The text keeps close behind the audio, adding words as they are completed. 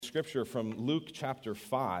scripture from Luke chapter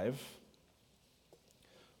 5.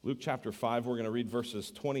 Luke chapter 5, we're going to read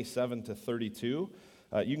verses 27 to 32.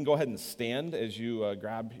 You can go ahead and stand as you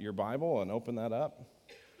grab your Bible and open that up.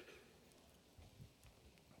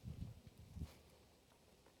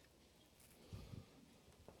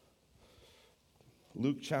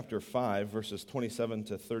 Luke chapter 5, verses 27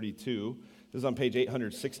 to 32. This is on page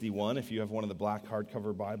 861 if you have one of the black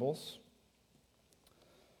hardcover Bibles.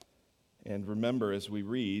 And remember, as we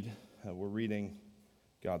read, we're reading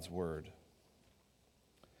God's Word.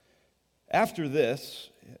 After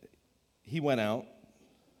this, he went out,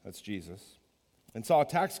 that's Jesus, and saw a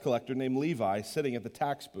tax collector named Levi sitting at the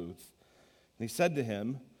tax booth. And he said to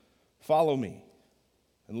him, "Follow me."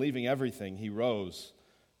 And leaving everything, he rose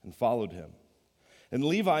and followed him. And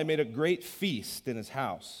Levi made a great feast in his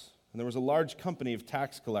house, and there was a large company of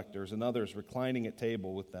tax collectors and others reclining at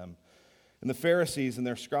table with them. And the Pharisees and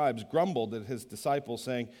their scribes grumbled at his disciples,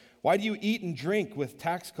 saying, "Why do you eat and drink with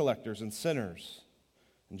tax collectors and sinners?"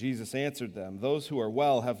 And Jesus answered them, "Those who are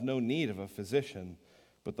well have no need of a physician,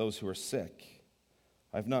 but those who are sick.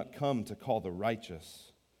 I have not come to call the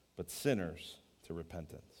righteous, but sinners to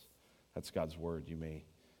repentance." That's God's word. You may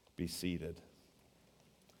be seated.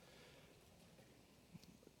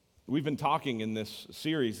 We've been talking in this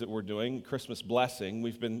series that we're doing, Christmas Blessing.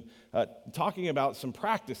 We've been talking about some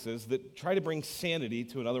practices that try to bring sanity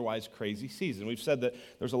to an otherwise crazy season. We've said that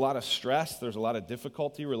there's a lot of stress, there's a lot of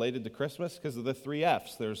difficulty related to Christmas because of the 3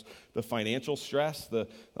 F's. There's the financial stress,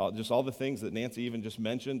 just all the things that Nancy even just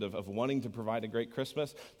mentioned of wanting to provide a great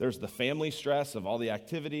Christmas. There's the family stress of all the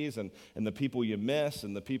activities and the people you miss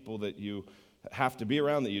and the people that you have to be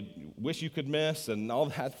around that you wish you could miss and all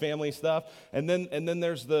that family stuff. And then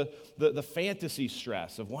there's the fantasy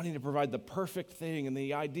stress of wanting to provide the perfect thing and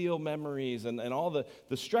the ideal memories and all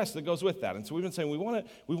the stress that goes with that. And so we've been saying we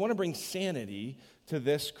want to bring sanity to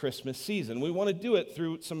this Christmas season. We want to do it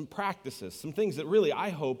through some practices, some things that really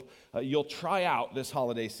I hope you'll try out this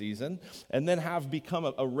holiday season and then have become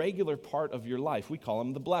a regular part of your life. We call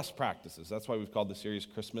them the bless practices. That's why we've called the series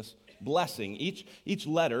Christmas Blessing. Each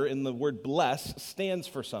letter in the word bless stands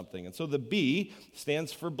for something. And so the B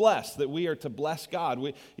stands for bless, that we are to bless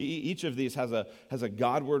God. Each of these has a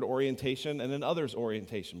Godward orientation and an others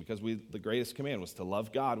orientation because the greatest command was to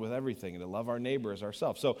love God with everything and to love our neighbor as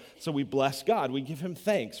ourselves. So we bless God. We give him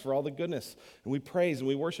thanks for all the goodness, and we praise and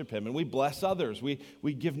we worship him, and we bless others. We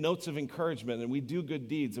give notes of encouragement, and we do good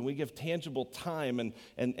deeds, and we give tangible time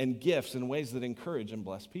and gifts in ways that encourage and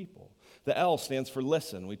bless people. The L stands for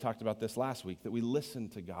listen. We talked about this last week, that we listen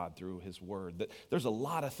to God through his word, that there's a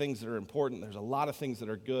lot of things that are important. There's a lot of things that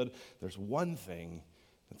are good. There's one thing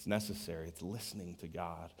that's necessary. It's listening to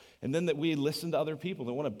God. And then that we listen to other people.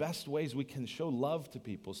 That one of the best ways we can show love to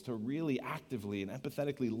people is to really actively and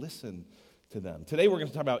empathetically listen to them. Today we're going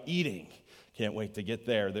to talk about eating. Can't wait to get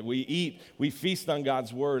there. That we eat, we feast on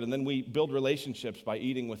God's word, and then we build relationships by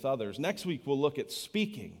eating with others. Next week we'll look at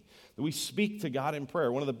speaking. That we speak to God in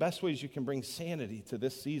prayer. One of the best ways you can bring sanity to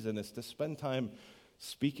this season is to spend time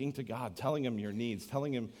speaking to God, telling him your needs,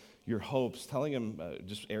 telling him your hopes, telling him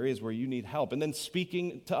just areas where you need help, and then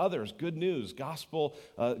speaking to others, good news, gospel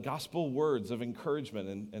words of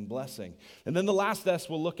encouragement and blessing. And then the last S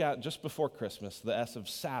we'll look at just before Christmas, the S of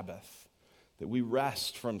Sabbath. That we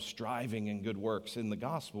rest from striving and good works in the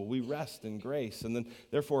gospel. We rest in grace, and then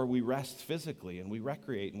therefore we rest physically, and we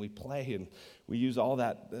recreate, and we play, and we use all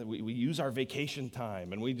that. We use our vacation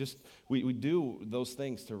time, and we do those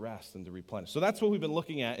things to rest and to replenish. So that's what we've been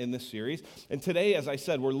looking at in this series. And today, as I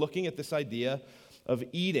said, we're looking at this idea of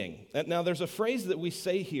eating. Now, there's a phrase that we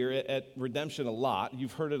say here at Redemption a lot.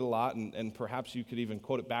 You've heard it a lot, and perhaps you could even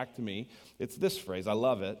quote it back to me. It's this phrase. I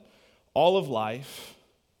love it. All of life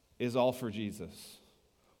is all for Jesus.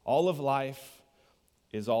 All of life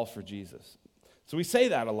is all for Jesus. So we say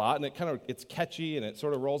that a lot, and it's catchy, and it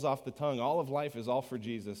sort of rolls off the tongue. All of life is all for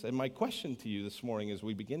Jesus. And my question to you this morning as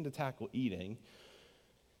we begin to tackle eating,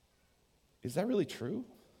 is that really true?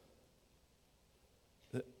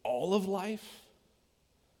 That all of life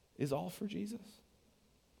is all for Jesus?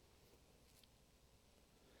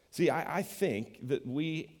 See, I think that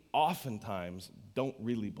we oftentimes don't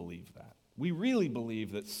really believe that. We really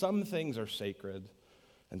believe that some things are sacred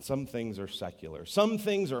and some things are secular. Some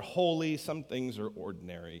things are holy, some things are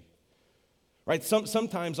ordinary. Right?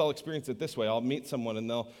 Sometimes I'll experience it this way. I'll meet someone and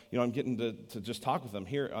they'll, I'm getting to just talk with them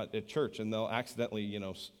here at church, and they'll accidentally,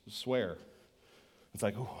 swear. It's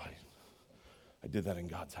like, I did that in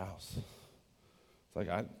God's house. It's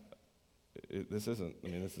like, this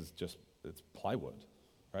is just, it's plywood,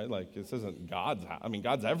 right? Like, this isn't God's house.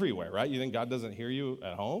 God's everywhere, right? You think God doesn't hear you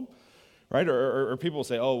at home? right? Or people will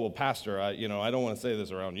say, oh, well, Pastor, I don't want to say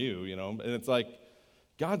this around you, and it's like,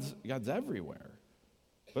 God's everywhere.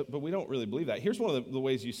 But we don't really believe that. Here's one of the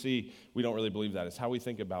ways you see we don't really believe that is how we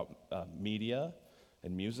think about media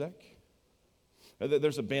and music.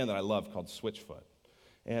 There's a band that I love called Switchfoot.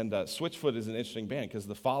 And Switchfoot is an interesting band because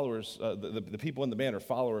the followers, the people in the band are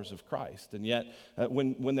followers of Christ. And yet,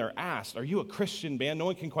 when they're asked, are you a Christian band? No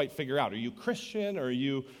one can quite figure out, are you Christian or are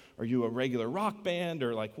you a regular rock band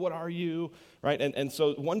or like, what are you? Right? And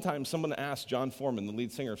so one time someone asked John Foreman, the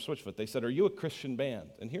lead singer of Switchfoot, they said, are you a Christian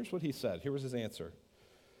band? And here's what he said. Here was his answer.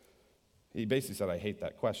 He basically said, I hate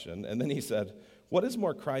that question. And then he said, what is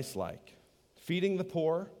more Christ-like? Feeding the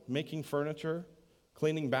poor, making furniture,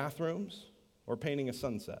 cleaning bathrooms, or painting a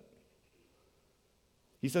sunset?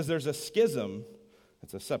 He says there's a schism,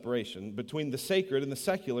 it's a separation, between the sacred and the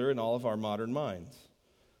secular in all of our modern minds.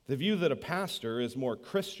 The view that a pastor is more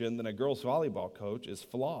Christian than a girls' volleyball coach is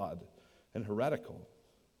flawed and heretical.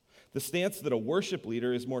 The stance that a worship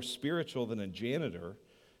leader is more spiritual than a janitor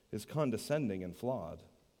is condescending and flawed.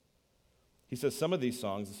 He says some of these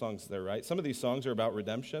songs, the songs there, right? Some of these songs are about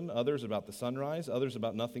redemption, others about the sunrise, others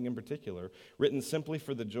about nothing in particular, written simply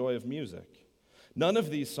for the joy of music. None of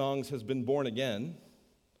these songs has been born again.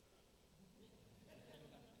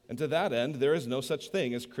 And to that end, there is no such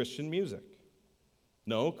thing as Christian music.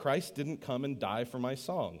 No, Christ didn't come and die for my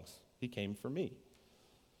songs. He came for me.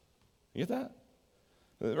 You get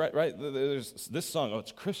that? Right. There's this song, oh,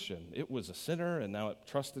 it's Christian. It was a sinner, and now it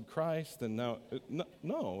trusted Christ, and now,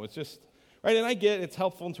 no, it's just, right? And I get it's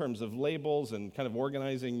helpful in terms of labels and kind of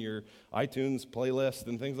organizing your iTunes playlist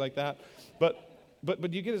and things like that.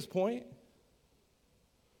 But you get his point?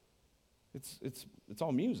 It's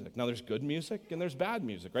all music. Now there's good music and there's bad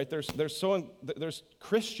music, right? There's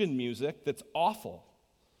Christian music that's awful.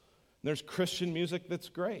 There's Christian music that's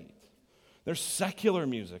great. There's secular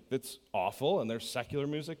music that's awful, and there's secular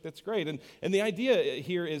music that's great. And the idea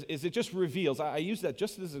here is it just reveals, I use that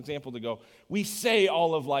just as an example to go, we say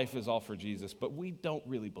all of life is all for Jesus, but we don't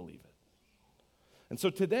really believe it. And so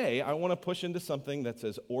today, I want to push into something that's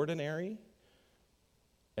as ordinary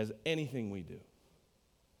as anything we do.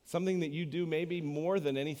 Something that you do maybe more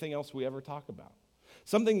than anything else we ever talk about.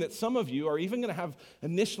 Something that some of you are even going to have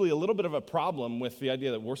initially a little bit of a problem with the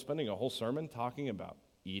idea that we're spending a whole sermon talking about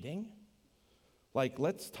eating. Like,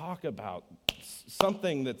 let's talk about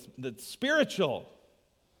something that's spiritual.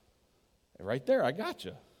 Right there, I got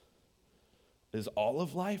you. Is all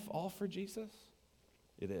of life all for Jesus?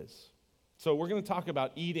 It is. So we're going to talk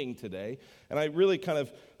about eating today, and I really kind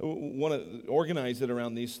of want to organize it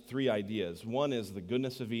around these three ideas. One is the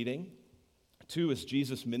goodness of eating. Two is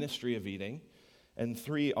Jesus' ministry of eating. And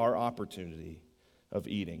three, our opportunity of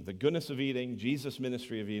eating. The goodness of eating, Jesus'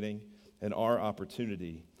 ministry of eating, and our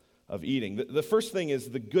opportunity of eating. The first thing is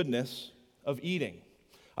the goodness of eating.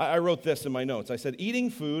 I wrote this in my notes. I said, eating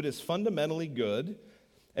food is fundamentally good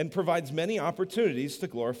and provides many opportunities to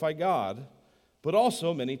glorify God, but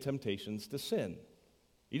also many temptations to sin.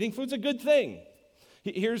 Eating food's a good thing.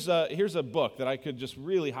 Here's a book that I could just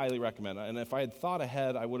really highly recommend. And if I had thought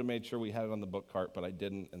ahead, I would have made sure we had it on the book cart, but I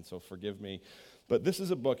didn't, and so forgive me. But this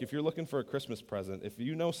is a book, if you're looking for a Christmas present, if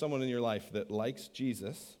you know someone in your life that likes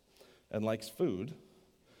Jesus and likes food,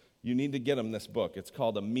 you need to get them this book. It's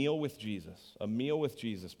called A Meal with Jesus. A Meal with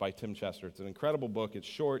Jesus by Tim Chester. It's an incredible book. It's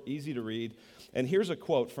short, easy to read. And here's a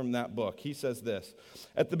quote from that book. He says this,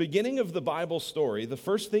 at the beginning of the Bible story, the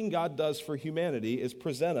first thing God does for humanity is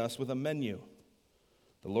present us with a menu.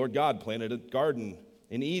 The Lord God planted a garden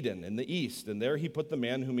in Eden in the east, and there he put the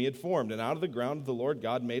man whom he had formed. And out of the ground the Lord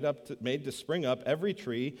God made to spring up every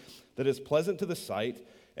tree that is pleasant to the sight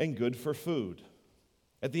and good for food.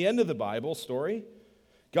 At the end of the Bible story,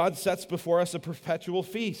 God sets before us a perpetual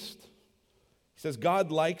feast. He says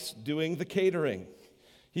God likes doing the catering.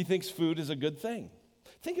 He thinks food is a good thing.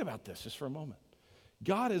 Think about this just for a moment.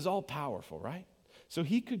 God is all powerful, right? So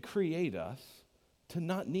he could create us to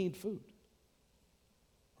not need food,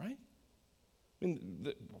 right? I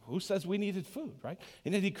mean, who says we needed food, right?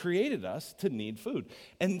 And then he created us to need food.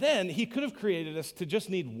 And then he could have created us to just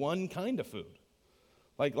need one kind of food.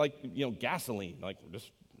 Like gasoline, like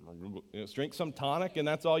just drink some tonic and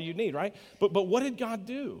that's all you need, right? But what did God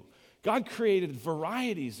do? God created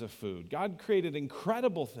varieties of food. God created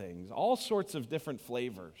incredible things, all sorts of different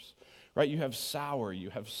flavors, right? You have sour, you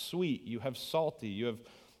have sweet, you have salty, you have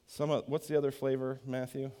what's the other flavor,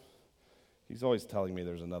 Matthew? He's always telling me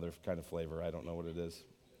there's another kind of flavor. I don't know what it is.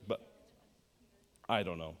 But I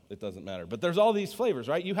don't know. It doesn't matter. But there's all these flavors,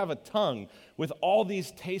 right? You have a tongue with all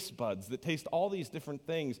these taste buds that taste all these different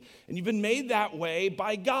things. And you've been made that way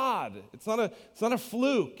by God. It's not a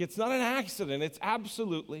fluke. It's not an accident. It's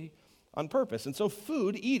absolutely on purpose. And so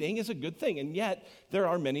food, eating, is a good thing. And yet, there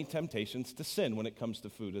are many temptations to sin when it comes to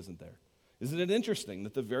food, isn't there? Isn't it interesting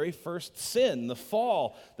that the very first sin, the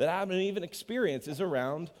fall that Adam and Eve experienced, is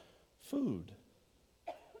around food?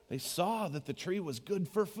 They saw that the tree was good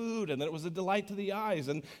for food and that it was a delight to the eyes,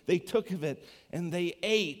 and they took of it and they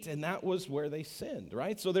ate, and that was where they sinned,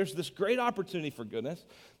 right? So there's this great opportunity for goodness,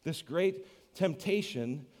 this great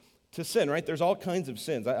temptation to sin, right? There's all kinds of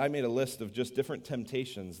sins. I made a list of just different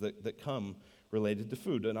temptations that come related to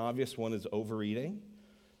food. An obvious one is overeating,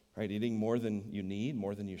 right? Eating more than you need,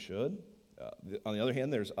 more than you should. On the other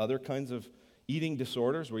hand, there's other kinds of eating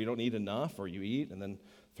disorders where you don't eat enough, or you eat and then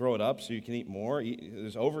throw it up so you can eat more.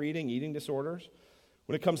 There's overeating, eating disorders.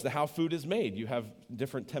 When it comes to how food is made, you have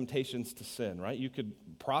different temptations to sin, right? You could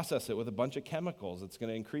process it with a bunch of chemicals. It's going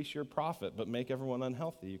to increase your profit but make everyone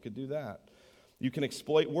unhealthy. You could do that. You can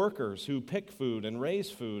exploit workers who pick food and raise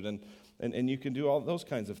food, and you can do all those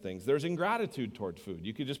kinds of things. There's ingratitude toward food.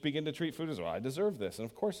 You could just begin to treat food as, well, I deserve this, and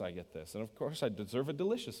of course I get this, and of course I deserve a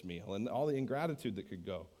delicious meal, and all the ingratitude that could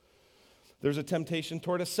go. There's a temptation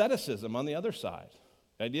toward asceticism on the other side.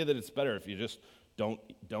 The idea that it's better if you just don't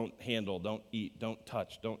handle, don't eat, don't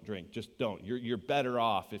touch, don't drink, just don't. You're better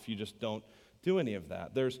off if you just don't do any of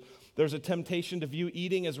that. There's a temptation to view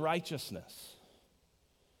eating as righteousness.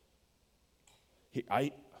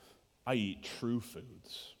 I eat true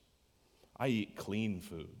foods. I eat clean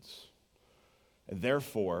foods. And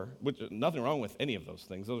therefore, nothing wrong with any of those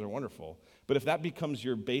things. Those are wonderful. But if that becomes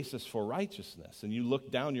your basis for righteousness and you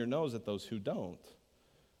look down your nose at those who don't,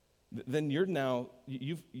 then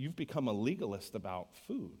you've become a legalist about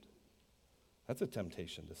food. That's a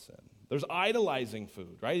temptation to sin. There's idolizing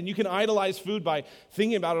food, right? And you can idolize food by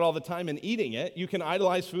thinking about it all the time and eating it. You can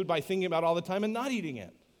idolize food by thinking about it all the time and not eating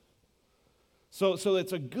it. So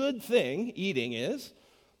it's a good thing, eating is,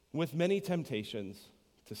 with many temptations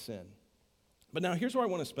to sin. But now here's where I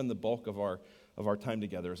want to spend the bulk of our time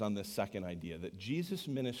together, is on this second idea, that Jesus'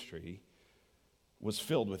 ministry was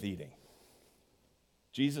filled with eating.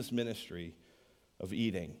 Jesus' ministry of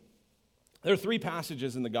eating. There are 3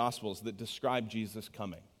 passages in the Gospels that describe Jesus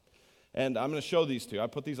coming. And I'm going to show these 2. I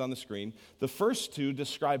put these on the screen. The first 2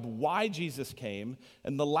 describe why Jesus came,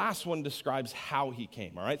 and the last one describes how he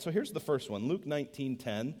came. All right, so here's the first one. Luke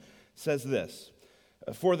 19:10 says this: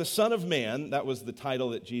 "For the Son of Man," that was the title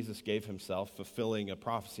that Jesus gave himself, fulfilling a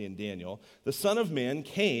prophecy in Daniel, "the Son of Man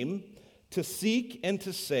came to seek and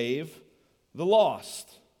to save the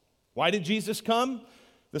lost." Why did Jesus come?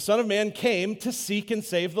 The Son of Man came to seek and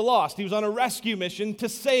save the lost. He was on a rescue mission to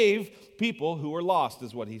save people who were lost,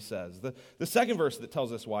 is what he says. The second verse that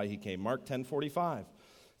tells us why he came, Mark 10:45,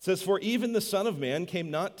 says, "For even the Son of Man came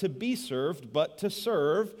not to be served, but to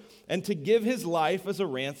serve, and to give his life as a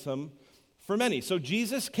ransom for many." So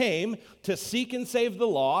Jesus came to seek and save the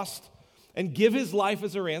lost and give his life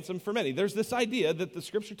as a ransom for many. There's this idea that the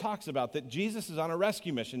Scripture talks about, that Jesus is on a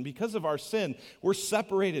rescue mission. Because of our sin, we're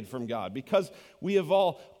separated from God. Because we have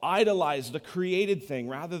all idolized the created thing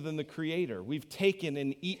rather than the Creator. We've taken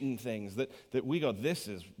and eaten things that we go, this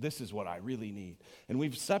is what I really need. And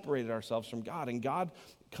we've separated ourselves from God. And God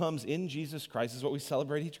comes in Jesus Christ, is what we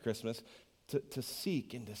celebrate each Christmas, to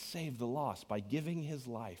seek and to save the lost by giving his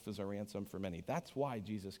life as a ransom for many. That's why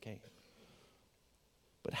Jesus came.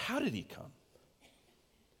 But how did he come?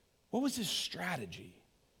 What was his strategy?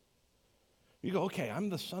 You go, okay, I'm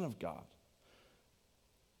the Son of God.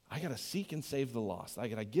 I got to seek and save the lost. I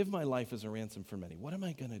got to give my life as a ransom for many. What am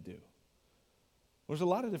I going to do? There's a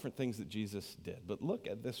lot of different things that Jesus did, but look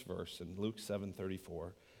at this verse in Luke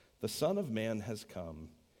 7:34. "The Son of Man has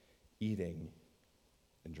come eating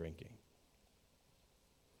and drinking."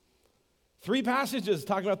 3 passages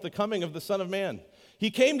talking about the coming of the Son of Man. He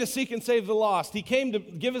came to seek and save the lost. He came to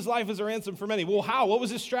give his life as a ransom for many. Well, how? What was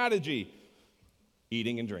his strategy?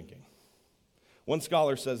 Eating and drinking. One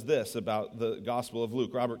scholar says this about the Gospel of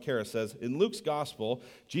Luke. Robert Karras says, in Luke's Gospel,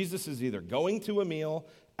 Jesus is either going to a meal,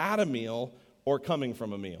 at a meal, or coming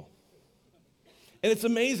from a meal. And it's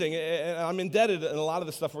amazing, and I'm indebted in a lot of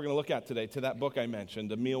the stuff we're going to look at today to that book I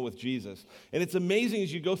mentioned, A Meal with Jesus. And it's amazing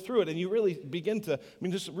as you go through it and you really begin to,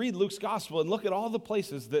 just read Luke's Gospel and look at all the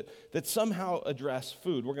places that somehow address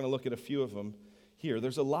food. We're going to look at a few of them here.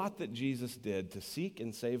 There's a lot that Jesus did to seek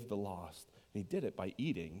and save the lost. And he did it by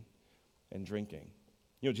eating and drinking.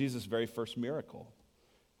 Jesus' very first miracle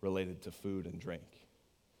related to food and drink.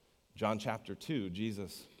 John chapter 2,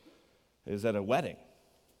 Jesus is at a wedding.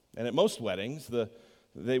 And at most weddings,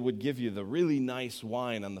 they would give you the really nice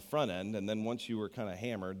wine on the front end, and then once you were kind of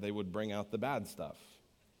hammered, they would bring out the bad stuff.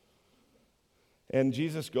 And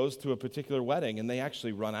Jesus goes to a particular wedding, and they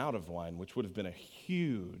actually run out of wine, which would have been a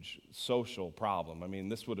huge social problem. I mean,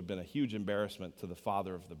 this would have been a huge embarrassment to the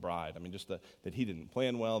father of the bride. I mean, just that he didn't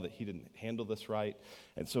plan well, that he didn't handle this right.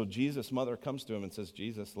 And so Jesus' mother comes to him and says,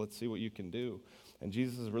 Jesus, let's see what you can do. And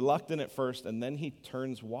Jesus is reluctant at first, and then he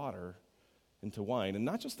turns water into wine. And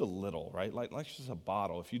not just a little, right? Like just a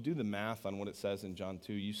bottle. If you do the math on what it says in John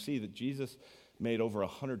 2, you see that Jesus made over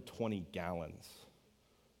 120 gallons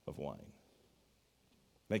of wine.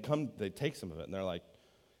 They take some of it, and they're like,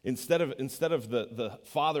 instead of the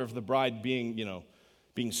father of the bride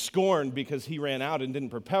being scorned because he ran out and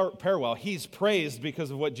didn't prepare well, he's praised because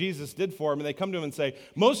of what Jesus did for him. And they come to him and say,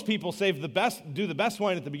 most people do the best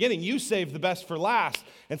wine at the beginning. You save the best for last.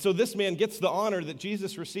 And so this man gets the honor that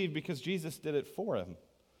Jesus received because Jesus did it for him.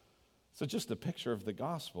 So just a picture of the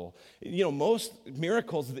gospel. Most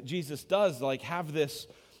miracles that Jesus does have this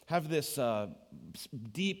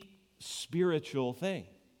deep spiritual thing.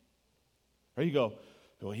 Right? You go,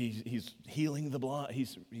 well, he's healing the blind.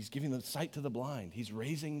 He's giving the sight to the blind. He's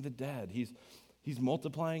raising the dead. He's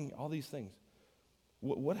multiplying all these things.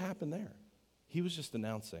 What happened there? He was just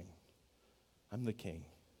announcing, I'm the king,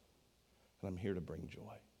 and I'm here to bring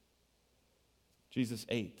joy. Jesus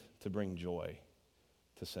ate to bring joy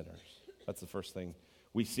to sinners. That's the first thing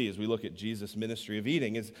we see as we look at Jesus' ministry of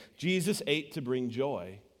eating, is Jesus ate to bring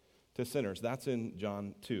joy to sinners. That's in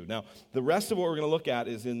John 2. Now, the rest of what we're going to look at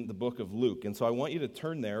is in the book of Luke. And so I want you to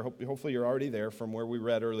turn there. Hopefully you're already there from where we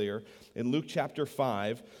read earlier. In Luke chapter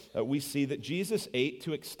 5, we see that Jesus ate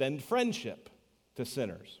to extend friendship to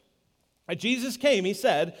sinners. Jesus came, he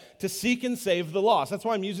said, to seek and save the lost. That's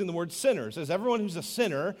why I'm using the word sinners, as everyone who's a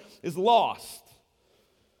sinner is lost.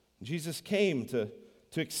 Jesus came to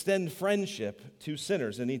extend friendship to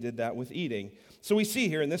sinners, and he did that with eating. So we see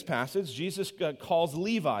here in this passage, Jesus calls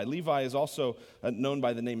Levi. Levi is also known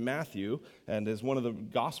by the name Matthew, and is one of the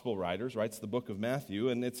gospel writers, writes the book of Matthew.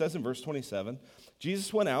 And it says in verse 27,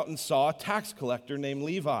 Jesus went out and saw a tax collector named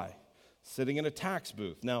Levi sitting in a tax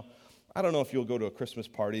booth. Now, I don't know if you'll go to a Christmas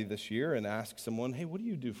party this year and ask someone, hey, what do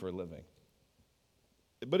you do for a living?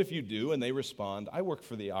 But if you do, and they respond, I work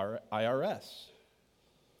for the IRS,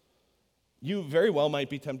 you very well might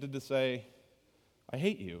be tempted to say, I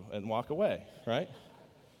hate you, and walk away, right?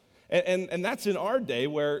 And that's in our day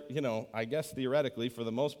where, I guess theoretically, for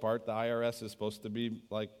the most part, the IRS is supposed to be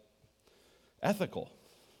ethical,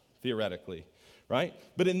 theoretically, right?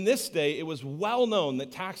 But in this day, it was well known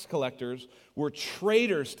that tax collectors were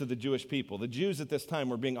traitors to the Jewish people. The Jews at this time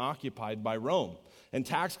were being occupied by Rome. And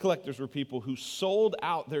tax collectors were people who sold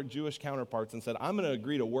out their Jewish counterparts and said, I'm going to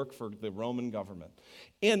agree to work for the Roman government.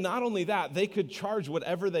 And not only that, they could charge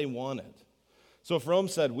whatever they wanted. So if Rome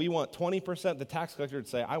said, we want 20%, the tax collector would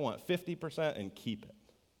say, I want 50% and keep it.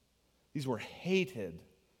 These were hated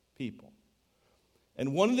people.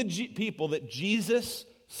 And one of the people that Jesus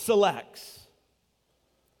selects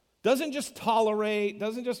doesn't just tolerate,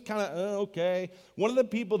 doesn't just kind of, okay. One of the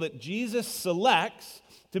people that Jesus selects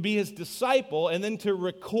to be his disciple and then to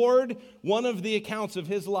record one of the accounts of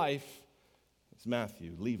his life is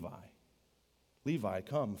Matthew, Levi. Levi,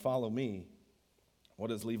 come, follow me. What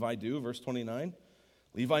does Levi do? Verse 29.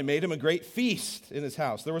 Levi made him a great feast in his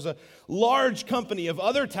house. There was a large company of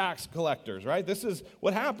other tax collectors, right? This is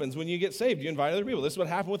what happens when you get saved. You invite other people. This is what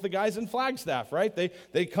happened with the guys in Flagstaff, right?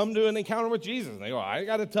 They come to an encounter with Jesus, and they go, I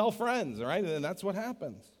got to tell friends, right? And that's what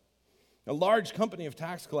happens. A large company of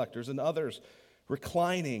tax collectors and others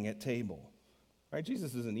reclining at table, right?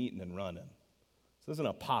 Jesus isn't eating and running. This isn't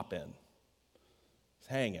a pop-in. He's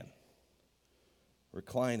hanging,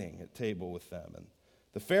 reclining at table with them. And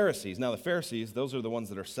the Pharisees, those are the ones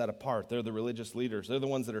that are set apart. They're the religious leaders. They're the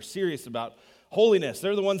ones that are serious about holiness.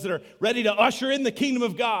 They're the ones that are ready to usher in the kingdom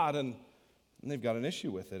of God. And they've got an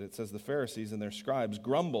issue with it. It says the Pharisees and their scribes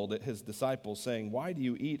grumbled at his disciples, saying, why do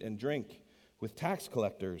you eat and drink with tax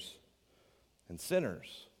collectors and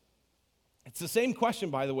sinners? It's the same question,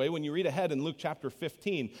 by the way, when you read ahead in Luke chapter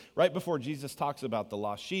 15, right before Jesus talks about the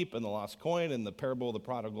lost sheep and the lost coin and the parable of the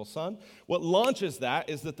prodigal son. What launches that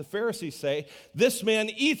is that the Pharisees say, this man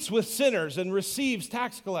eats with sinners and receives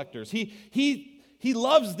tax collectors. He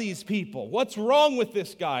loves these people. What's wrong with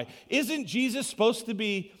this guy? Isn't Jesus supposed to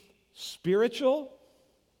be spiritual?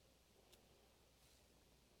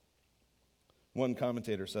 One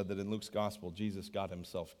commentator said that in Luke's gospel, Jesus got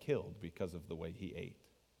himself killed because of the way he ate.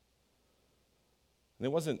 And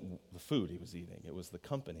it wasn't the food he was eating, it was the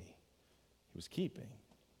company he was keeping.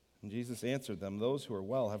 And Jesus answered them, those who are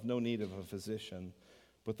well have no need of a physician,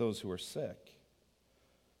 but those who are sick.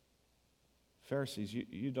 Pharisees,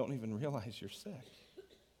 you don't even realize you're sick.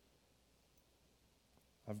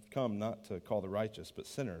 I've come not to call the righteous, but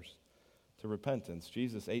sinners to repentance.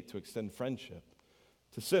 Jesus ate to extend friendship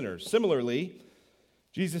to sinners. Similarly,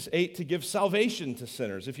 Jesus ate to give salvation to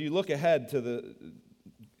sinners. If you look ahead to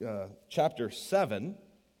the chapter 7,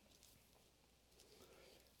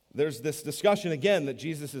 there's this discussion again that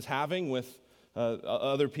Jesus is having with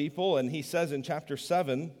other people, and he says in chapter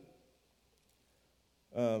 7,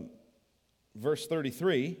 verse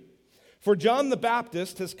 33, "For John the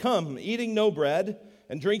Baptist has come, eating no bread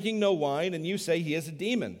and drinking no wine, and you say he is a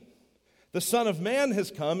demon. The Son of Man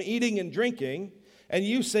has come, eating and drinking, and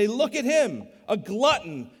you say, 'Look at him, a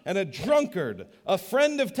glutton and a drunkard, a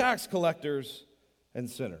friend of tax collectors and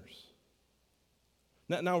sinners.'"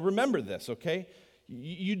 Now remember this, okay?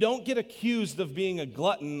 You don't get accused of being a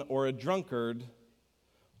glutton or a drunkard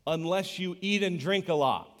unless you eat and drink a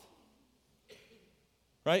lot.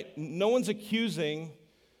 Right? No one's accusing,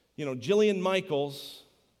 Jillian Michaels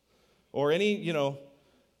or any,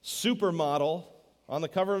 supermodel on the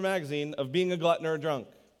cover of a magazine of being a glutton or a drunk.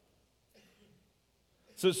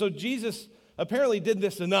 So Jesus apparently did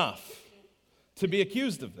this enough to be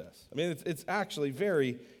accused of this. I mean, it's actually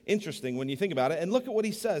very interesting when you think about it. And look at what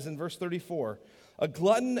he says in verse 34. A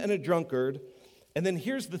glutton and a drunkard, and then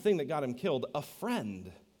here's the thing that got him killed, a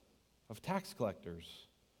friend of tax collectors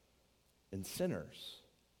and sinners.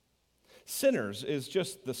 Sinners is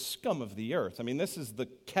just the scum of the earth. I mean, this is the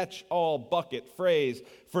catch-all bucket phrase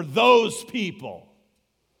for those people.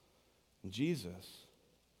 And Jesus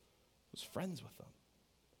was friends with them.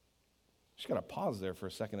 Just got to pause there for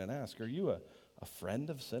a second and ask, are you a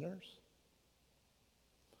friend of sinners?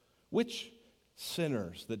 Which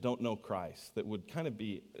sinners that don't know Christ, that would kind of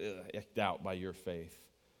be icked out by your faith,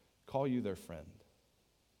 call you their friend?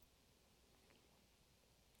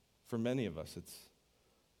 For many of us, it's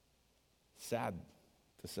sad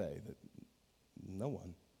to say that no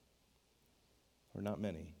one, or not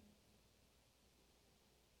many.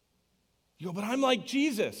 You go, but I'm like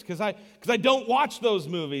Jesus, because I don't watch those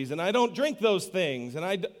movies, and I don't drink those things,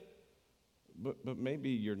 and but maybe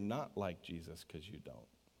you're not like Jesus because you don't.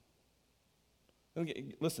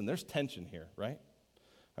 Listen, there's tension here, right?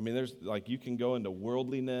 I mean, there's you can go into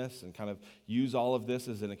worldliness and kind of use all of this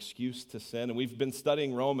as an excuse to sin. And we've been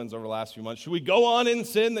studying Romans over the last few months. Should we go on in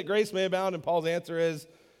sin that grace may abound? And Paul's answer is,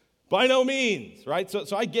 by no means, right? So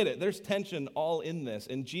I get it. There's tension all in this.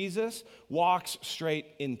 And Jesus walks straight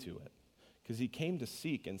into it because he came to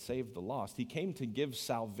seek and save the lost. He came to give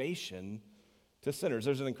salvation to sinners.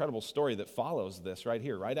 There's an incredible story that follows this right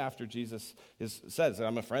here. Right after Jesus says,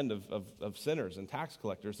 I'm a friend of sinners and tax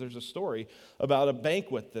collectors, there's a story about a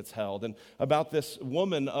banquet that's held and about this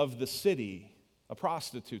woman of the city, a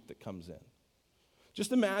prostitute that comes in.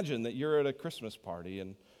 Just imagine that you're at a Christmas party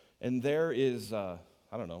and there is,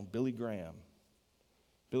 Billy Graham.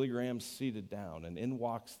 Billy Graham's seated down, and in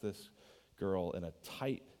walks this girl in a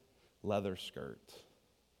tight leather skirt,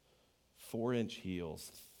 4-inch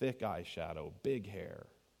heels, thick eyeshadow, big hair.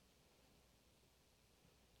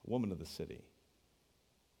 Woman of the city.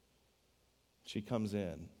 She comes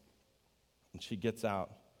in and she gets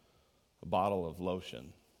out a bottle of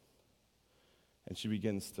lotion and she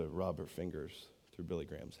begins to rub her fingers through Billy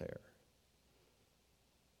Graham's hair.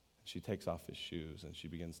 She takes off his shoes and she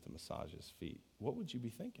begins to massage his feet. What would you be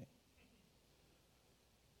thinking?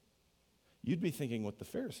 You'd be thinking what the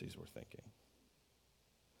Pharisees were thinking.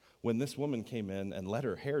 When this woman came in and let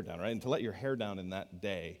her hair down, right? And to let your hair down in that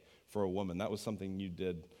day for a woman, that was something you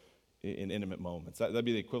did in intimate moments. That'd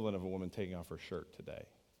be the equivalent of a woman taking off her shirt today.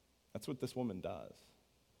 That's what this woman does.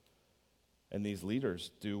 And these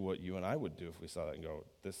leaders do what you and I would do if we saw that and go,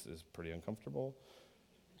 this is pretty uncomfortable.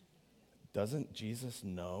 Doesn't Jesus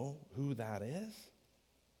know who that is?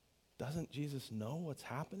 Doesn't Jesus know what's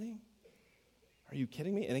happening? Are you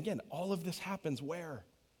kidding me? And again, all of this happens where?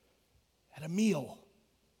 At a meal.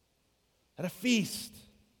 At a feast.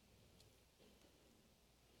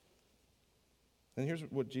 And here's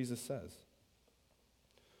what Jesus says.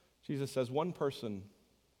 Jesus says one person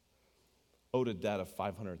owed a debt of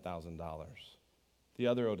 $500,000. The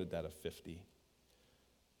other owed a debt of $50,000.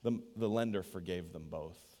 The lender forgave them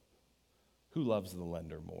both. Who loves the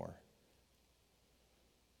lender more?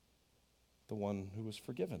 The one who was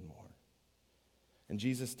forgiven more. And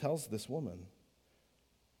Jesus tells this woman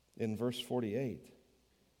in verse 48,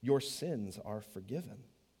 your sins are forgiven.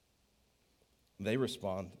 They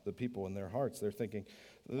respond, the people in their hearts, they're thinking,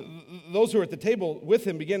 those who are at the table with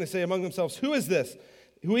him began to say among themselves, who is this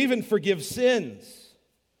who even forgives sins?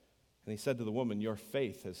 And he said to the woman, your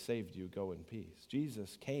faith has saved you, go in peace.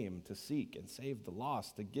 Jesus came to seek and save the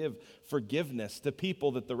lost, to give forgiveness to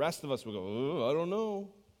people that the rest of us would go, oh, I don't know.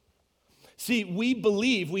 See,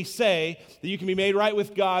 we say that you can be made right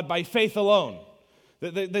with God by faith alone.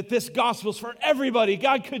 that this gospel's for everybody.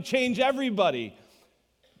 God could change everybody.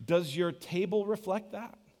 Does your table reflect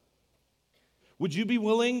that? Would you be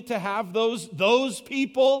willing to have those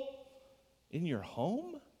people in your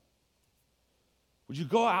home? Would you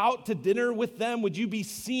go out to dinner with them? Would you be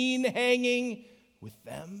seen hanging with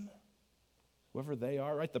them? Whoever they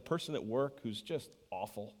are, right? The person at work who's just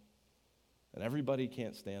awful and everybody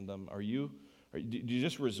can't stand them. Do you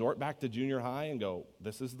just resort back to junior high and go,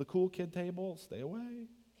 this is the cool kid table, stay away?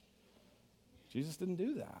 Jesus didn't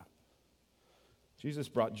do that. Jesus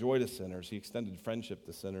brought joy to sinners. He extended friendship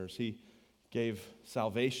to sinners. He gave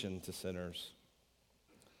salvation to sinners.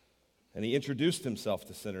 And he introduced himself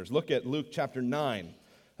to sinners. Look at Luke chapter 9.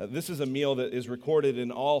 This is a meal that is recorded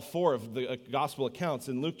in all four of the gospel accounts.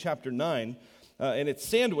 In Luke chapter 9, and it's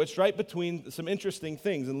sandwiched right between some interesting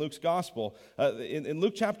things in Luke's gospel. In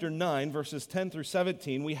Luke chapter 9, verses 10 through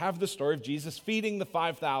 17, we have the story of Jesus feeding the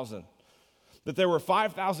 5,000. That there were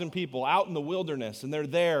 5,000 people out in the wilderness, and they're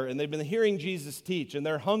there, and they've been hearing Jesus teach, and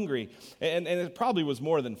they're hungry. And it probably was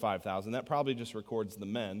more than 5,000. That probably just records the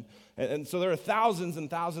men. And so there are thousands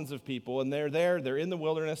and thousands of people, and they're there, they're in the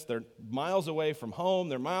wilderness, they're miles away from home,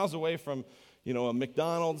 they're miles away from, a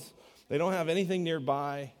McDonald's. They don't have anything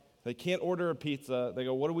nearby. They can't order a pizza. They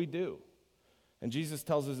go, what do we do? And Jesus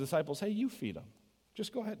tells his disciples, hey, you feed them.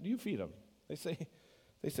 Just go ahead, you feed them.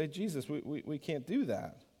 They say, Jesus, we can't do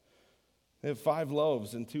that. They have 5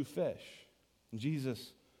 loaves and 2 fish. And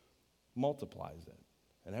Jesus multiplies it.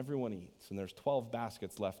 And everyone eats. And there's 12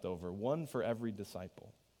 baskets left over, 1 for every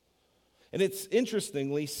disciple. And it's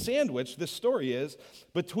interestingly sandwiched, this story is,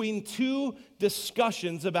 between 2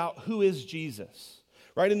 discussions about who is Jesus.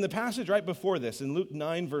 Right, in the passage right before this, in Luke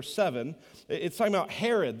 9, verse 7, it's talking about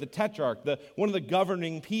Herod, the tetrarch, one of the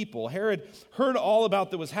governing people. Herod heard all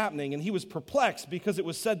about that was happening, and he was perplexed because it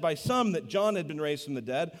was said by some that John had been raised from the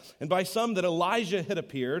dead, and by some that Elijah had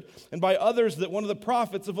appeared, and by others that one of the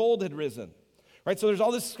prophets of old had risen. Right, so there's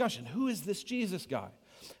all this discussion. Who is this Jesus guy?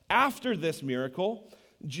 After this miracle,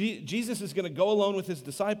 Jesus is going to go alone with his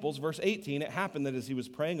disciples. Verse 18, it happened that as he was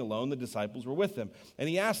praying alone, the disciples were with him. And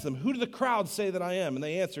he asked them, who do the crowd say that I am? And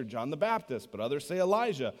they answered, John the Baptist, but others say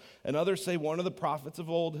Elijah, and others say one of the prophets of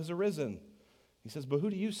old has arisen. He says, but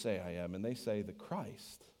who do you say I am? And they say, the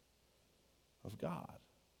Christ of God.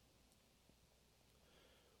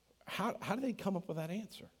 How do they come up with that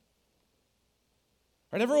answer?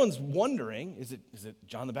 Right, everyone's wondering, is it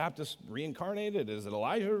John the Baptist reincarnated? Is it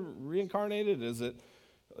Elijah reincarnated?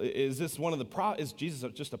 Is this one of the is Jesus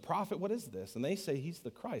just a prophet? What is this? And they say he's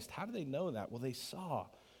the Christ. How do they know that? Well, they saw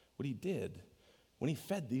what he did when he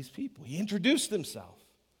fed these people. He introduced himself.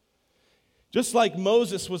 Just like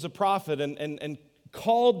Moses was a prophet and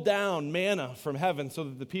called down manna from heaven so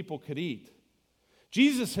that the people could eat.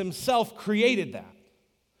 Jesus himself created that.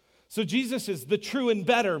 So Jesus is the true and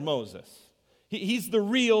better Moses. He's the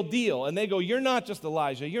real deal. And they go, you're not just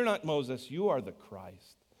Elijah, you're not Moses, you are the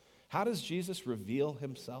Christ. How does Jesus reveal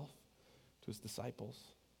himself to his disciples?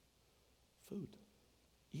 Food,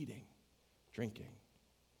 eating, drinking.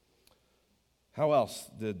 How else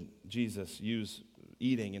did Jesus use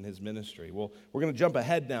eating in his ministry? Well, we're going to jump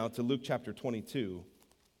ahead now to Luke chapter 22.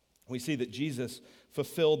 We see that Jesus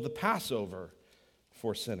fulfilled the Passover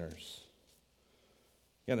for sinners.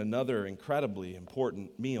 Again, another incredibly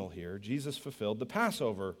important meal here. Jesus fulfilled the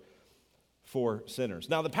Passover for sinners.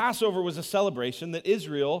 Now, the Passover was a celebration that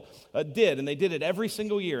Israel did, and they did it every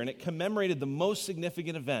single year, and it commemorated the most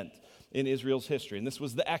significant event in Israel's history, and this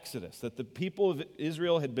was the Exodus, that the people of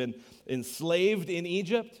Israel had been enslaved in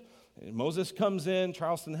Egypt. And Moses comes in,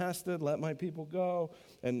 Charleston Heston, let my people go,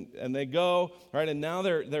 and they go, right, and now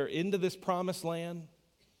they're into this promised land.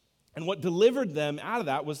 And what delivered them out of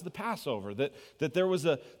that was the Passover, that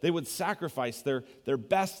they would sacrifice their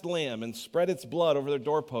best lamb and spread its blood over their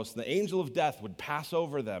doorposts, and the angel of death would pass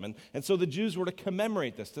over them. And so the Jews were to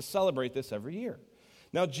commemorate this, to celebrate this every year.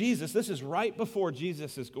 Now Jesus, this is right before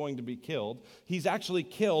Jesus is going to be killed. He's actually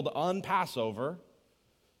killed on Passover.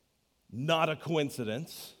 Not a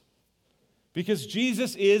coincidence. Because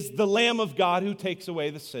Jesus is the Lamb of God who takes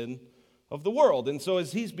away the sin of the world. And so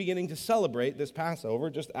as he's beginning to celebrate this Passover,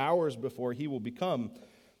 just hours before he will become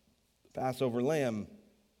the Passover lamb,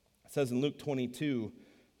 it says in Luke 22,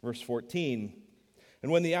 verse 14,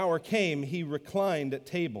 and when the hour came, he reclined at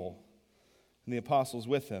table, and the apostles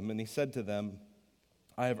with him, and he said to them,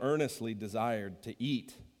 I have earnestly desired to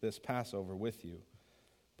eat this Passover with you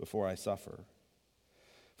before I suffer.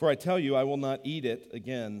 For I tell you, I will not eat it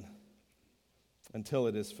again until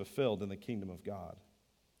it is fulfilled in the kingdom of God.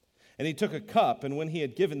 And he took a cup, and when he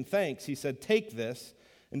had given thanks, he said, take this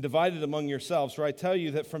and divide it among yourselves. For I tell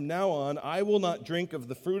you that from now on I will not drink of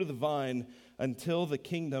the fruit of the vine until the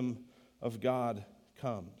kingdom of God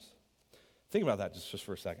comes. Think about that just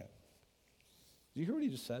for a second. Did you hear what he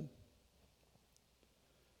just said?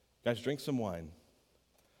 Guys, drink some wine,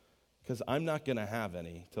 because I'm not going to have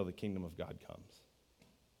any till the kingdom of God comes.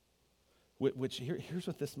 Here's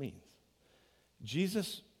what this means.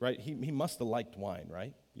 Jesus, right, he must have liked wine,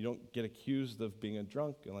 right? You don't get accused of being a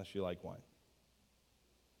drunk unless you like wine.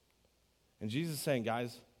 And Jesus is saying,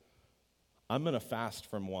 guys, I'm going to fast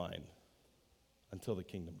from wine until the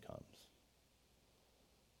kingdom comes.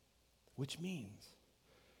 Which means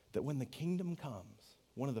that when the kingdom comes,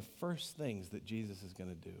 one of the first things that Jesus is going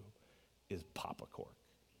to do is pop a cork.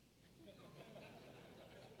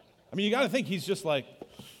 I mean, you got to think he's just like,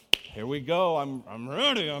 here we go, I'm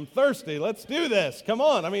ready, I'm thirsty, let's do this, come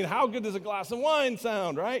on. I mean, how good does a glass of wine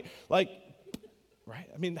sound, right? Right?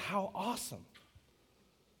 I mean, how awesome.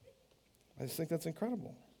 I just think that's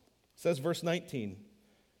incredible. It says, verse 19,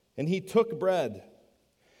 and he took bread,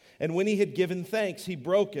 and when he had given thanks, he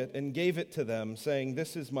broke it and gave it to them, saying,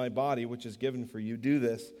 this is my body, which is given for you. Do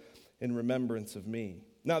this in remembrance of me.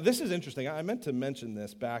 Now, this is interesting. I meant to mention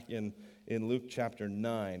this back in Luke chapter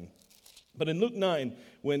 9. But in Luke 9,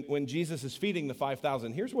 when Jesus is feeding the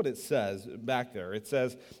 5,000, here's what it says back there. It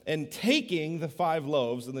says, and taking the 5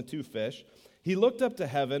 loaves and the 2 fish, he looked up to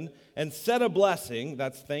heaven and said a blessing,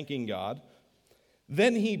 that's thanking God.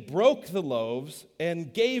 Then he broke the loaves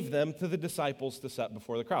and gave them to the disciples to set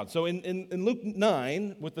before the crowd. So in Luke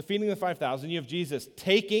 9, with the feeding of the 5,000, you have Jesus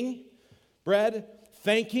taking bread,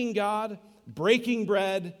 thanking God, breaking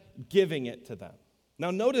bread, giving it to them.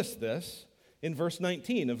 Now notice this in verse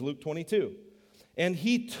 19 of Luke 22. And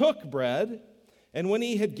he took bread, and when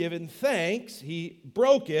he had given thanks, he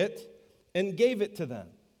broke it and gave it to them.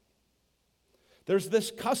 There's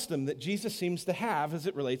this custom that Jesus seems to have as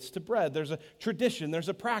it relates to bread. There's a tradition, there's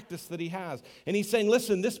a practice that he has. And he's saying,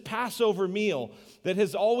 listen, this Passover meal that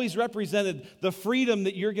has always represented the freedom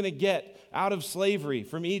that you're going to get out of slavery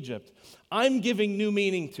from Egypt, I'm giving new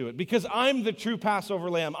meaning to it because I'm the true Passover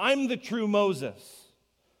lamb. I'm the true Moses.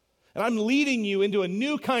 And I'm leading you into a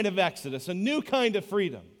new kind of exodus, a new kind of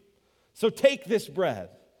freedom. So take this bread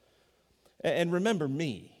and remember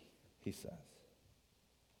me, he says.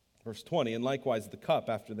 Verse 20, and likewise the cup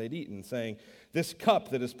after they'd eaten, saying, this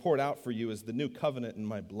cup that is poured out for you is the new covenant in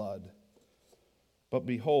my blood. But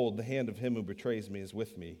behold, the hand of him who betrays me is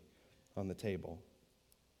with me on the table.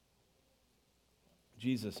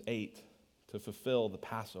 Jesus ate to fulfill the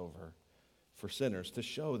Passover for sinners, to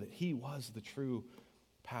show that he was the true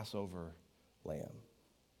Passover lamb.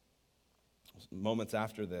 Moments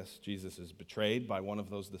after this, Jesus is betrayed by one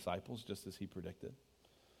of those disciples, just as he predicted.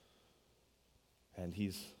 And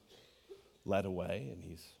he's led away, and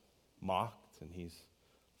he's mocked, and he's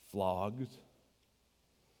flogged.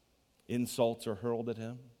 Insults are hurled at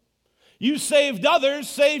him. You saved others,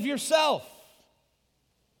 save yourself.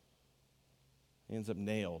 He ends up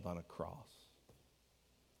nailed on a cross.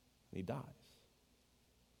 And he dies.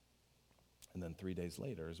 And then 3 days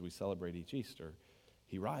later, as we celebrate each Easter,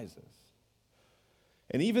 he rises.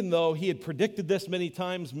 And even though he had predicted this many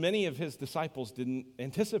times, many of his disciples didn't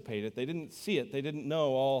anticipate it. They didn't see it. They didn't know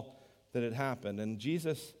all that had happened. And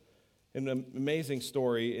Jesus, in an amazing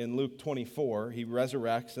story in Luke 24, he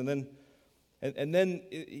resurrects. And then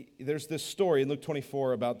there's this story in Luke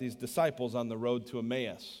 24 about these disciples on the road to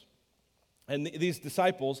Emmaus. And these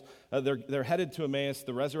disciples, they're headed to Emmaus.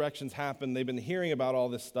 The resurrections happen. They've been hearing about all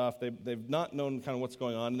this stuff. They've not known kind of what's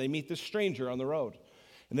going on. And they meet this stranger on the road.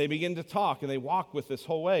 And they begin to talk, and they walk with this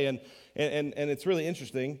whole way. And it's really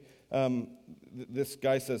interesting. This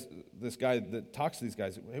guy that talks to these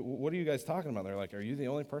guys, hey, what are you guys talking about? They're like, are you the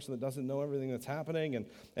only person that doesn't know everything that's happening?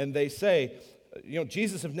 And they say,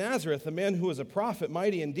 Jesus of Nazareth, a man who was a prophet,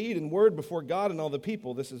 mighty in deed and word before God and all the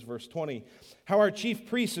people. This is verse 20. How our chief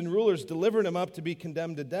priests and rulers delivered him up to be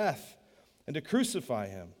condemned to death and to crucify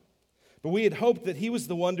him. But we had hoped that he was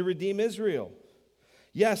the one to redeem Israel.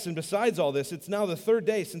 Yes, and besides all this, it's now the 3rd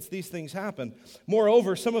day since these things happened.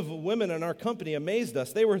 Moreover, some of the women in our company amazed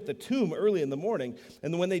us. They were at the tomb early in the morning,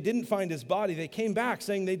 and when they didn't find his body, they came back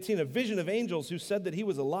saying they'd seen a vision of angels who said that he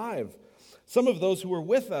was alive. Some of those who were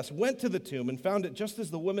with us went to the tomb and found it just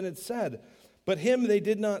as the women had said, but him they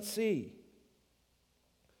did not see.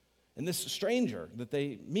 And this stranger that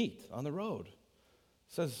they meet on the road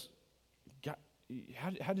says,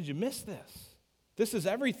 how did you miss this? This is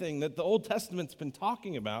everything that the Old Testament's been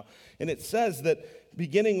talking about. And it says that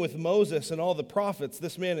beginning with Moses and all the prophets,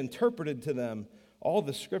 this man interpreted to them all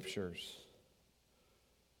the scriptures.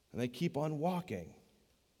 And they keep on walking.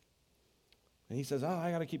 And he says,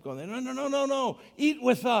 I got to keep going. No. Eat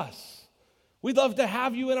with us. We'd love to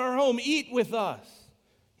have you in our home. Eat with us.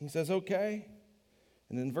 He says, okay.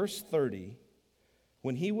 And in verse 30,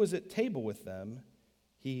 when he was at table with them,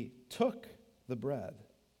 he took the bread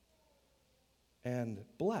and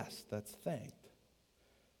blessed, that's thanked,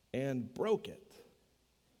 and broke it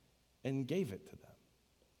and gave it to them.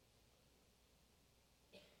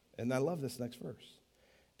 And I love this next verse.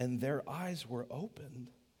 And their eyes were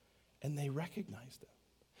opened and they recognized him.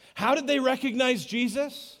 How did they recognize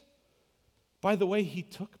Jesus? By the way, he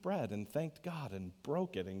took bread and thanked God and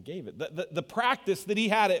broke it and gave it. The practice that he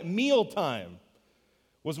had at mealtime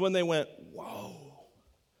was when they went, whoa,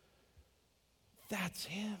 that's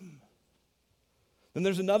him. Then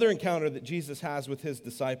there's another encounter that Jesus has with his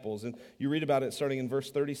disciples, and you read about it starting in verse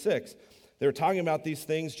 36. They were talking about these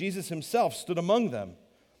things. Jesus himself stood among them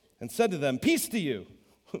and said to them, peace to you.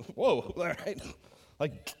 Whoa, all right.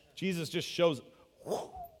 Like Jesus just shows,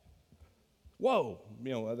 whoa.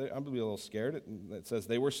 You know, I'm a little scared. It says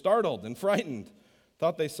they were startled and frightened,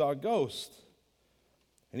 thought they saw a ghost.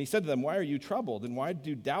 And he said to them, why are you troubled? And why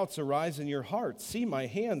do doubts arise in your hearts? See my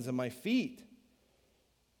hands and my feet,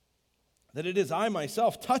 that it is I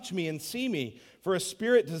myself. Touch me and see me, for a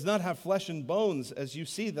spirit does not have flesh and bones, as you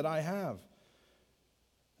see that I have.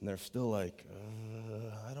 And they're still like,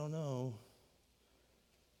 I don't know.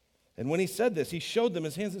 And when he said this, he showed them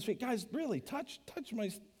his hands and his feet. Guys, really, touch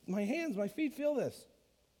my hands, my feet, feel this.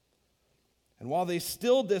 And while they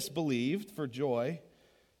still disbelieved for joy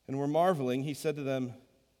and were marveling, he said to them,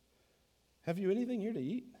 have you anything here to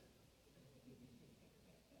eat?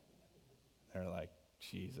 They're like,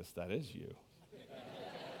 Jesus, that is you.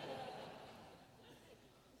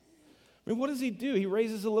 I mean, what does he do? He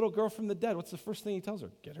raises a little girl from the dead. What's the first thing he tells her?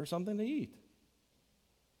 Get her something to eat.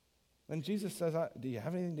 And Jesus says, do you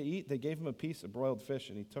have anything to eat? They gave him a piece of broiled fish,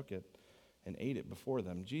 and he took it and ate it before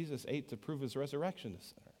them. Jesus ate to prove his resurrection to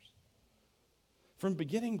sinners. From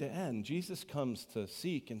beginning to end, Jesus comes to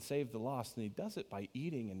seek and save the lost, and he does it by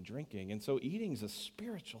eating and drinking. And so eating is a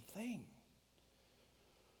spiritual thing.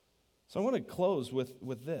 So I want to close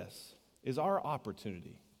with this, is our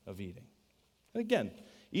opportunity of eating. And again,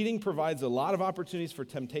 eating provides a lot of opportunities for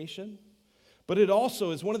temptation, but it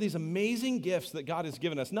also is one of these amazing gifts that God has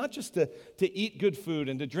given us, not just to eat good food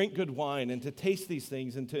and to drink good wine and to taste these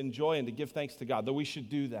things and to enjoy and to give thanks to God, though we should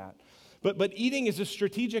do that. But eating is a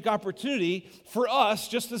strategic opportunity for us,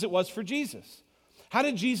 just as it was for Jesus. How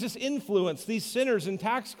did Jesus influence these sinners and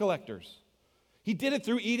tax collectors? He did it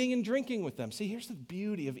through eating and drinking with them. See, here's the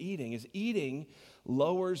beauty of eating, is eating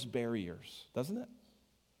lowers barriers, doesn't it?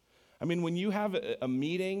 I mean, when you have a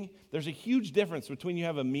meeting, there's a huge difference between you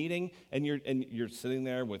have a meeting and you're sitting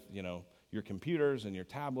there with, you know, your computers and your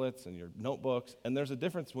tablets and your notebooks, and there's a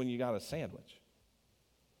difference when you got a sandwich.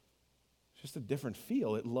 It's just a different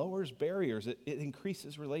feel. It lowers barriers. It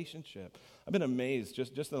increases relationship. I've been amazed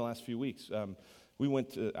just in the last few weeks. We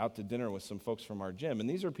went out to dinner with some folks from our gym, and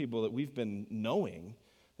these are people that we've been knowing,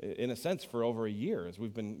 in a sense, for over a year, as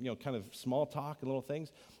we've been, kind of small talk and little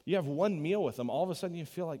things. You have one meal with them, all of a sudden you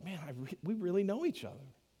feel like, man, we really know each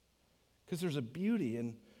other, because there's a beauty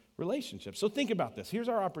in relationships. So think about this. Here's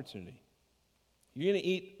our opportunity. You're going to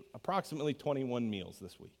eat approximately 21 meals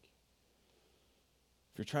this week.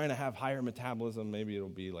 If you're trying to have higher metabolism, maybe it'll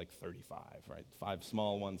be like 35, right? 5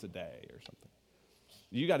 small ones a day or something.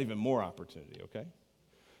 You got even more opportunity, okay?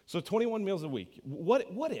 So 21 meals a week. What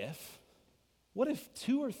if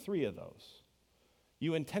 2 or 3 of those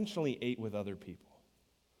you intentionally ate with other people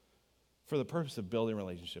for the purpose of building a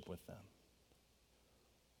relationship with them?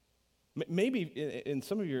 Maybe in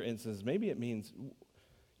some of your instances, maybe it means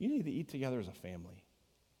you need to eat together as a family.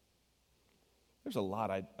 There's a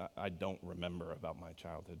lot I don't remember about my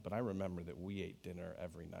childhood, but I remember that we ate dinner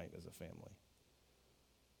every night as a family.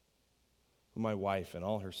 My wife and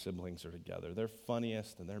all her siblings are together. Their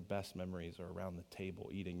funniest and their best memories are around the table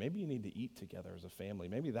eating. Maybe you need to eat together as a family.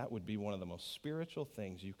 Maybe that would be one of the most spiritual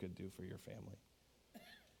things you could do for your family,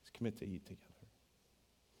 is commit to eat together.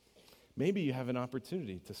 Maybe you have an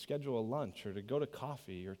opportunity to schedule a lunch or to go to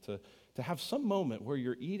coffee or to have some moment where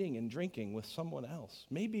you're eating and drinking with someone else.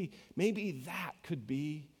 Maybe that could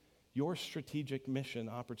be your strategic mission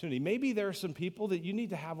opportunity. Maybe there are some people that you need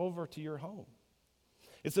to have over to your home.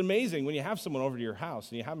 It's amazing when you have someone over to your house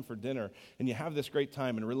and you have them for dinner and you have this great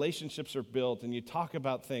time and relationships are built and you talk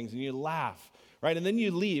about things and you laugh, right? And then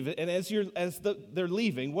you leave, and they're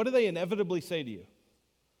leaving, what do they inevitably say to you?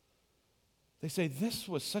 They say, this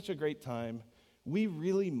was such a great time, we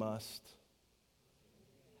really must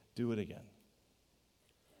do it again.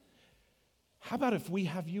 How about if we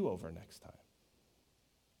have you over next time?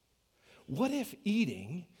 What if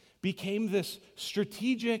eating became this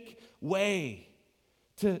strategic way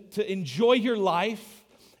to enjoy your life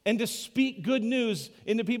and to speak good news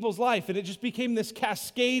into people's life. And it just became this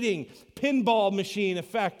cascading pinball machine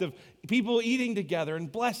effect of people eating together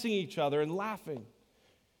and blessing each other and laughing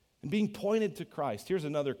and being pointed to Christ. Here's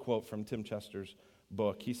another quote from Tim Chester's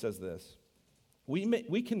book. He says this: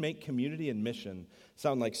 We can make community and mission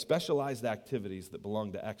sound like specialized activities that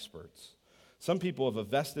belong to experts. Some people have a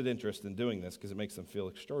vested interest in doing this because it makes them feel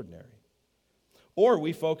extraordinary. Or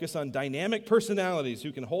we focus on dynamic personalities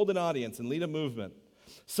who can hold an audience and lead a movement.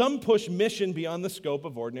 Some push mission beyond the scope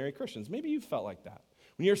of ordinary Christians. Maybe you felt like that.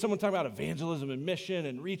 When you hear someone talk about evangelism and mission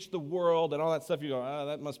and reach the world and all that stuff, you go,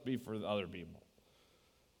 that must be for other people.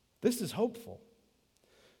 This is hopeful.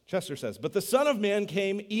 Chester says, but the Son of Man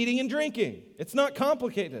came eating and drinking. It's not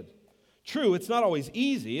complicated. True, it's not always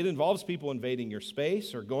easy. It involves people invading your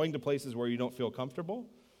space or going to places where you don't feel comfortable.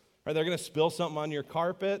 Or they're going to spill something on your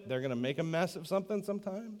carpet. They're going to make a mess of something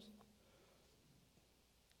sometimes.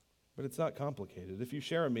 But it's not complicated. If you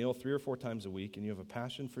share a meal 3 or 4 times a week and you have a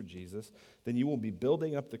passion for Jesus, then you will be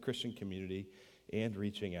building up the Christian community and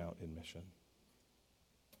reaching out in mission.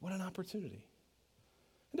 What an opportunity.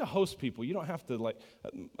 And to host people, you don't have to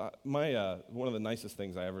one of the nicest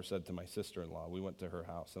things I ever said to my sister-in-law, we went to her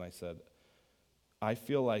house and I said, I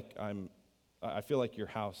feel like your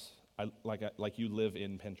house, like you live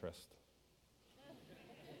in Pinterest.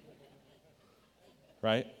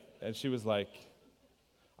 Right? And she was like,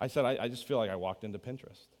 I said, I just feel like I walked into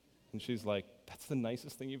Pinterest. And she's like, that's the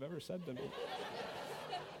nicest thing you've ever said to me.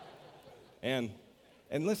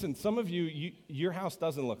 And listen, some of you, your house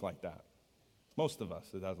doesn't look like that. Most of us,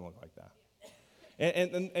 it doesn't look like that.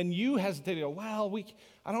 And you hesitate to go, well,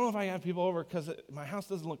 I don't know if I have people over because my house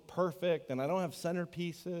doesn't look perfect and I don't have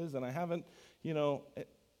centerpieces and I haven't,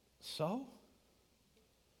 so?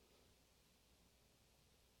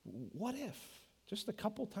 What if, just a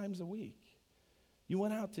couple times a week, you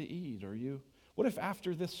went out to eat, or what if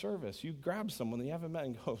after this service you grab someone that you haven't met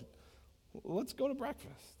and go, let's go to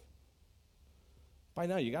breakfast? By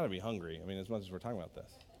now you got to be hungry, as much as we're talking about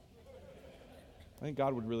this. I think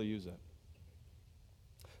God would really use it.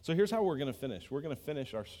 So here's how we're going to finish. We're going to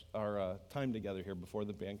finish our time together here before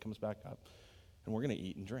the band comes back up, and we're going to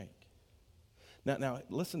eat and drink. Now,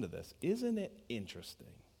 listen to this. Isn't it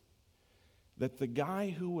interesting that the guy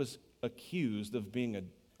who was accused of being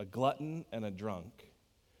a glutton and a drunk,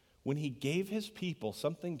 when he gave his people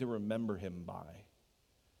something to remember him by,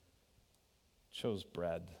 chose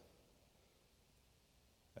bread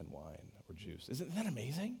and wine or juice? Isn't that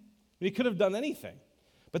amazing? He could have done anything,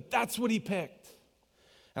 but that's what he picked.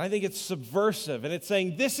 And I think it's subversive, and it's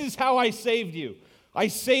saying, this is how I saved you. I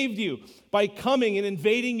saved you by coming and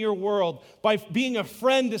invading your world, by being a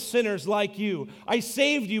friend to sinners like you. I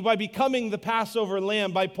saved you by becoming the Passover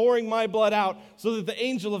lamb, by pouring my blood out so that the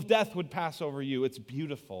angel of death would pass over you. It's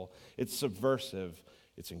beautiful. It's subversive.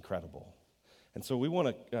 It's incredible. And so we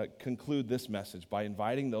want to conclude this message by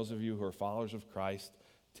inviting those of you who are followers of Christ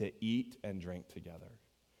to eat and drink together.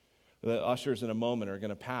 The ushers in a moment are going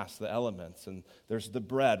to pass the elements, and there's the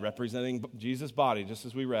bread representing Jesus' body, just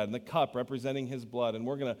as we read, and the cup representing his blood, and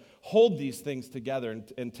we're going to hold these things together,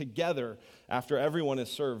 and together, after everyone is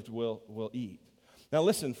served, we'll eat. Now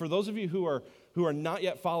listen, for those of you who are not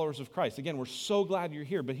yet followers of Christ, again, we're so glad you're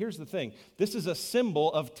here, but here's the thing. This is a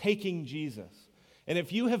symbol of taking Jesus. And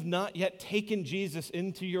if you have not yet taken Jesus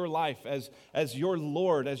into your life as your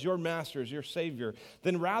Lord, as your Master, as your Savior,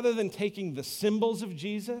 then rather than taking the symbols of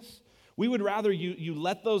Jesus, we would rather you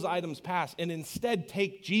let those items pass and instead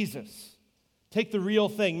take Jesus. Take the real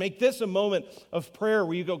thing. Make this a moment of prayer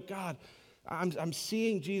where you go, God, I'm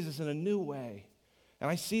seeing Jesus in a new way.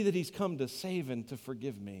 And I see that he's come to save and to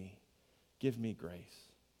forgive me. Give me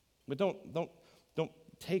grace. But don't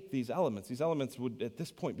take these elements. These elements would at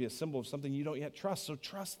this point be a symbol of something you don't yet trust. So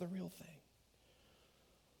trust the real thing.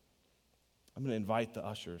 I'm going to invite the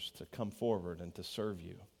ushers to come forward and to serve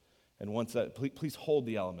you. And once that, please hold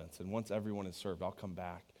the elements. And once everyone is served, I'll come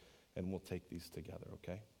back and we'll take these together,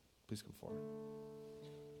 okay? Please come forward.